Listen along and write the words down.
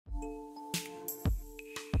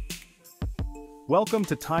Welcome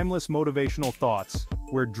to Timeless Motivational Thoughts,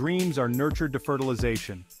 where dreams are nurtured to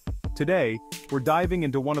fertilization. Today, we're diving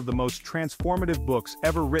into one of the most transformative books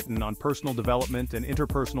ever written on personal development and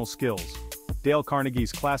interpersonal skills. Dale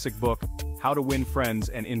Carnegie's classic book, How to Win Friends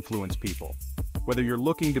and Influence People. Whether you're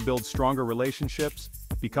looking to build stronger relationships,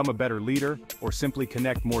 become a better leader, or simply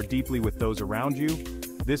connect more deeply with those around you,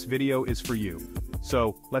 this video is for you.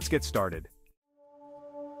 So, let's get started.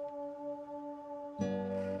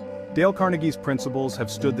 Dale Carnegie's principles have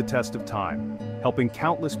stood the test of time, helping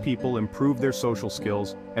countless people improve their social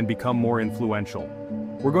skills and become more influential.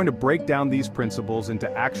 We're going to break down these principles into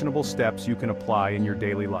actionable steps you can apply in your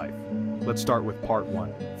daily life. Let's start with part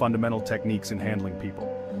 1, fundamental techniques in handling people.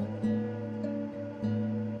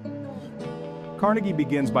 Carnegie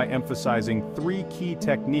begins by emphasizing 3 key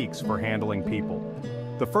techniques for handling people.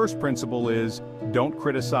 The first principle is, don't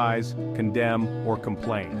criticize, condemn, or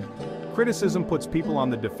complain. Criticism puts people on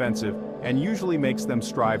the defensive and usually makes them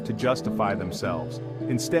strive to justify themselves.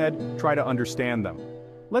 Instead, try to understand them.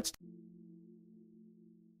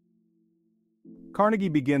 Carnegie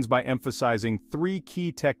begins by emphasizing 3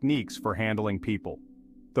 key techniques for handling people.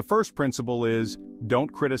 The first principle is,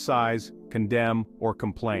 don't criticize, condemn, or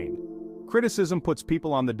complain. Criticism puts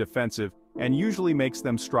people on the defensive and usually makes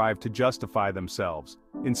them strive to justify themselves.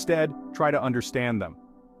 Instead, try to understand them.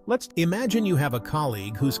 Imagine you have a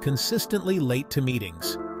colleague who's consistently late to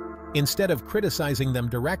meetings. Instead of criticizing them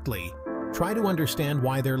directly, try to understand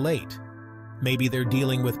why they're late. Maybe they're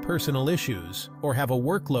dealing with personal issues or have a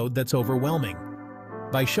workload that's overwhelming.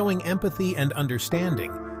 By showing empathy and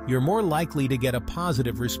understanding, you're more likely to get a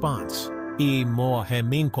positive response.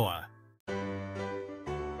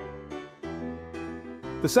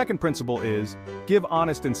 The second principle is, give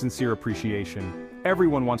honest and sincere appreciation.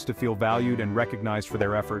 Everyone wants to feel valued and recognized for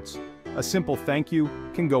their efforts. A simple thank you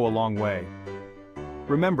can go a long way.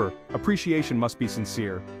 Remember, appreciation must be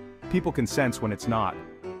sincere. People can sense when it's not.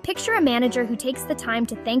 Picture a manager who takes the time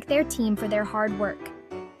to thank their team for their hard work.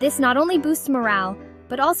 This not only boosts morale,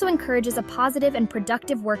 but also encourages a positive and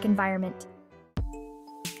productive work environment.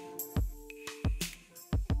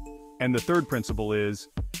 And the third principle is,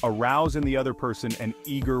 arouse in the other person an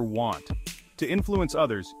eager want. To influence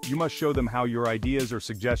others, you must show them how your ideas or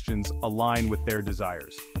suggestions align with their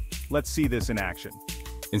desires. Let's see this in action.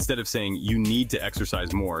 Instead of saying, you need to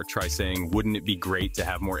exercise more, try saying, wouldn't it be great to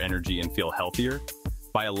have more energy and feel healthier?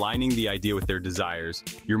 By aligning the idea with their desires,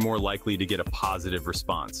 you're more likely to get a positive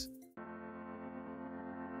response.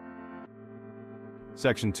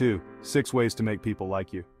 Section 2, 6 ways to make people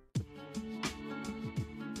like you.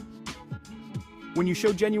 When you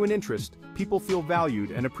show genuine interest, people feel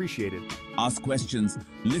valued and appreciated. Ask questions,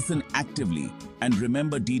 listen actively, and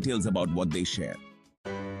remember details about what they share.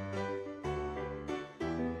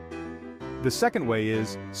 The second way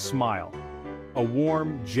is, smile. A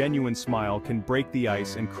warm, genuine smile can break the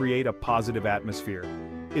ice and create a positive atmosphere.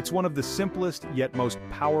 It's one of the simplest yet most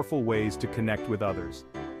powerful ways to connect with others.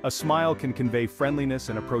 A smile can convey friendliness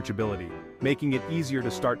and approachability, making it easier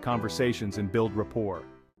to start conversations and build rapport.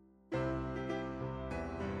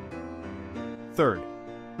 Third,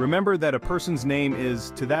 remember that a person's name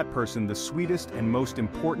is, to that person, the sweetest and most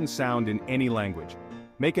important sound in any language.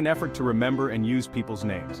 Make an effort to remember and use people's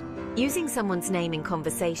names. Using someone's name in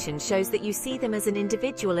conversation shows that you see them as an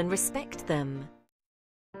individual and respect them.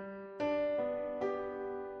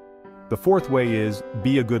 The fourth way is,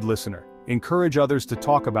 be a good listener. Encourage others to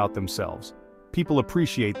talk about themselves. People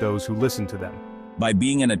appreciate those who listen to them. By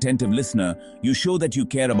being an attentive listener, you show that you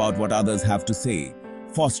care about what others have to say,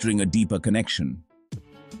 fostering a deeper connection.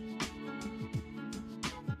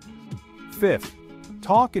 Fifth,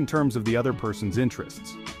 talk in terms of the other person's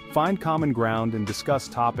interests. Find common ground and discuss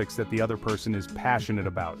topics that the other person is passionate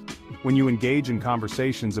about. When you engage in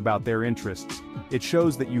conversations about their interests, it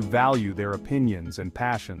shows that you value their opinions and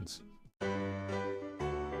passions.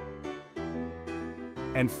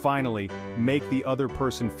 And finally, make the other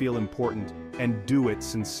person feel important and do it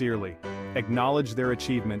sincerely. Acknowledge their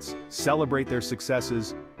achievements, celebrate their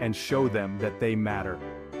successes, and show them that they matter.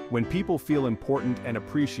 When people feel important and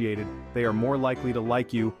appreciated, they are more likely to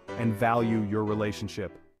like you and value your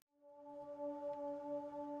relationship.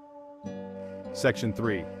 Section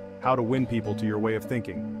 3, how to win people to your way of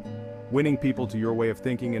thinking. Winning people to your way of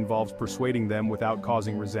thinking involves persuading them without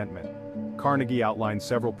causing resentment. Carnegie outlined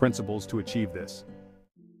several principles to achieve this.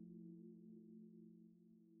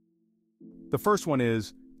 The first one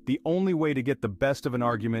is, the only way to get the best of an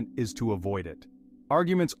argument is to avoid it.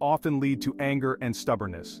 Arguments often lead to anger and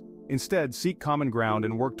stubbornness. Instead, seek common ground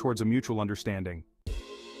and work towards a mutual understanding.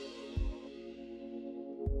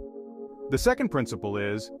 The second principle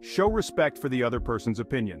is, show respect for the other person's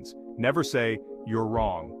opinions. Never say, "You're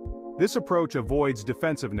wrong." This approach avoids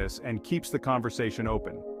defensiveness and keeps the conversation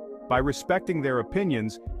open. By respecting their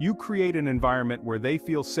opinions, you create an environment where they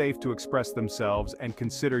feel safe to express themselves and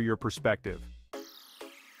consider your perspective.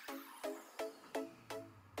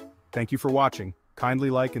 Thank you for watching. Kindly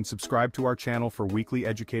like and subscribe to our channel for weekly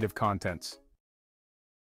educative contents.